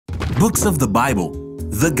Books of the Bible,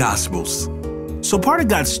 the Gospels. So part of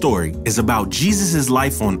God's story is about Jesus'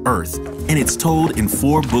 life on earth, and it's told in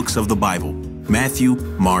 4 books of the Bible: Matthew,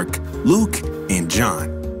 Mark, Luke, and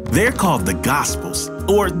John. They're called the Gospels,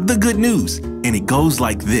 or the Good News, and it goes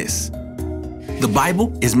like this. The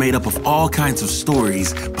Bible is made up of all kinds of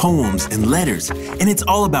stories, poems, and letters, and it's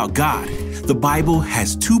all about God. The Bible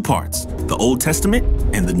has 2 parts, the Old Testament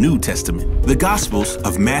and the New Testament. The Gospels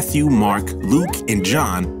of Matthew, Mark, Luke, and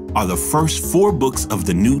John are the first 4 books of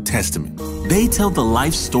the New Testament. They tell the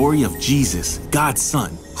life story of Jesus, God's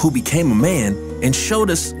Son, who became a man and showed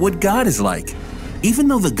us what God is like. Even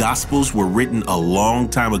though the Gospels were written a long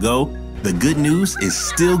time ago, the good news is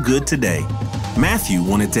still good today. Matthew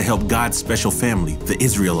wanted to help God's special family, the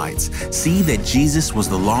Israelites, see that Jesus was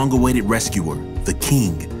the long-awaited rescuer, the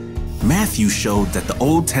King. Matthew showed that the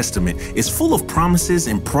Old Testament is full of promises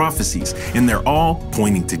and prophecies, and they're all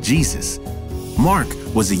pointing to Jesus. Mark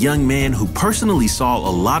was a young man who personally saw a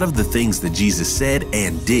lot of the things that Jesus said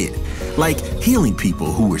and did, like healing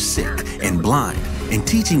people who were sick and blind, and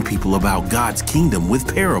teaching people about God's kingdom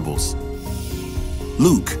with parables.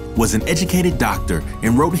 Luke was an educated doctor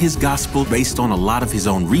and wrote his gospel based on a lot of his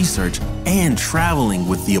own research and traveling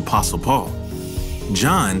with the Apostle Paul.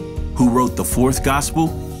 John, who wrote the 4th gospel,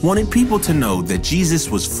 wanted people to know that Jesus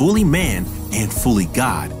was fully man and fully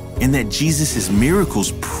God, and that Jesus'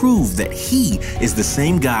 miracles prove that he is the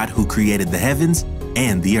same God who created the heavens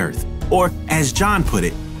and the earth. Or, as John put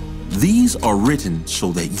it, "These are written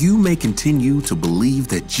so that you may continue to believe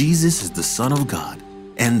that Jesus is the Son of God,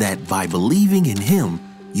 and that by believing in him,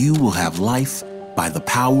 you will have life by the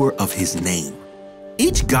power of his name."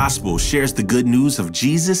 Each gospel shares the good news of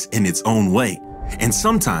Jesus in its own way, and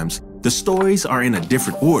sometimes the stories are in a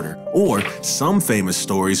different order, or some famous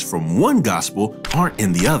stories from one gospel aren't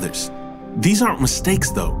in the others. These aren't mistakes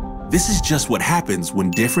though. This is just what happens when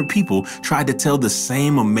different people try to tell the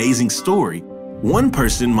same amazing story. One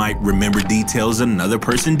person might remember details another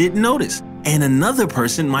person didn't notice, and another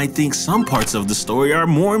person might think some parts of the story are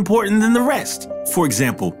more important than the rest. For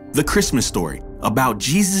example, the Christmas story about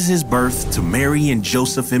Jesus' birth to Mary and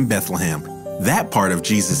Joseph in Bethlehem. That part of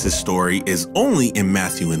Jesus' story is only in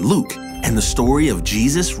Matthew and Luke, and the story of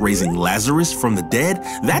Jesus raising Lazarus from the dead,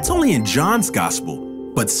 that's only in John's gospel.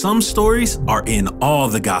 But some stories are in all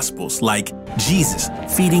the gospels, like Jesus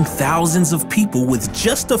feeding thousands of people with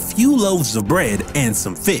just a few loaves of bread and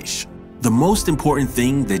some fish. The most important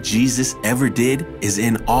thing that Jesus ever did is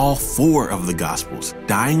in all 4 of the Gospels,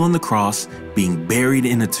 dying on the cross, being buried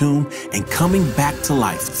in a tomb, and coming back to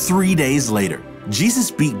life 3 days later.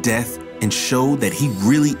 Jesus beat death and showed that he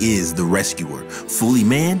really is the rescuer, fully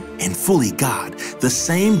man and fully God, the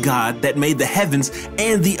same God that made the heavens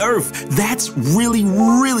and the earth. That's really,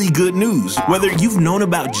 really good news. Whether you've known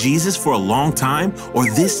about Jesus for a long time or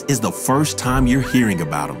this is the first time you're hearing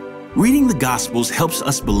about him. Reading the Gospels helps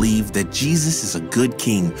us believe that Jesus is a good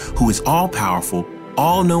king who is all-powerful,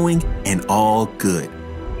 all-knowing, and all-good.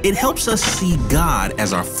 It helps us see God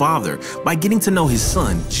as our Father by getting to know his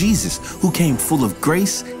Son, Jesus, who came full of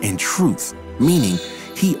grace and truth, meaning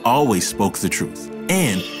he always spoke the truth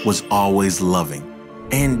and was always loving.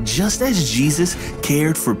 And just as Jesus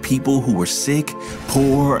cared for people who were sick,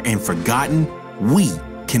 poor, and forgotten, we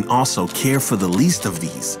can also care for the least of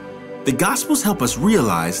these. The Gospels help us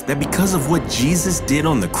realize that because of what Jesus did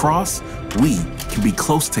on the cross, we can be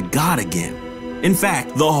close to God again. In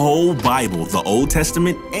fact, the whole Bible, the Old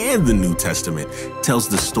Testament and the New Testament, tells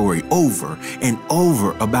the story over and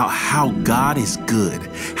over about how God is good,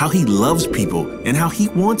 how he loves people, and how he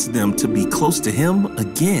wants them to be close to him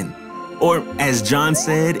again. Or as John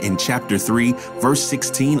said in chapter 3, verse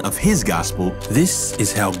 16 of his gospel, "This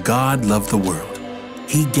is how God loved the world.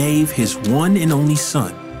 He gave his one and only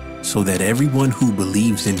Son, so that everyone who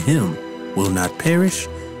believes in him will not perish,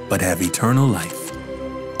 but have eternal life."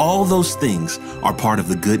 All those things are part of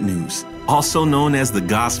the good news, also known as the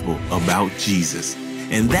gospel about Jesus.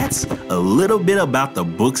 And that's a little bit about the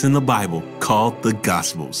books in the Bible called the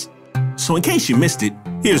Gospels. So in case you missed it,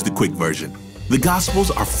 here's the quick version. The Gospels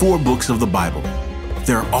are 4 books of the Bible.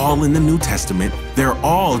 They're all in the New Testament, they're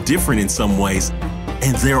all different in some ways,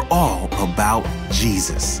 and they're all about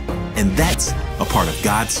Jesus. And that's a part of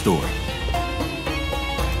God's story.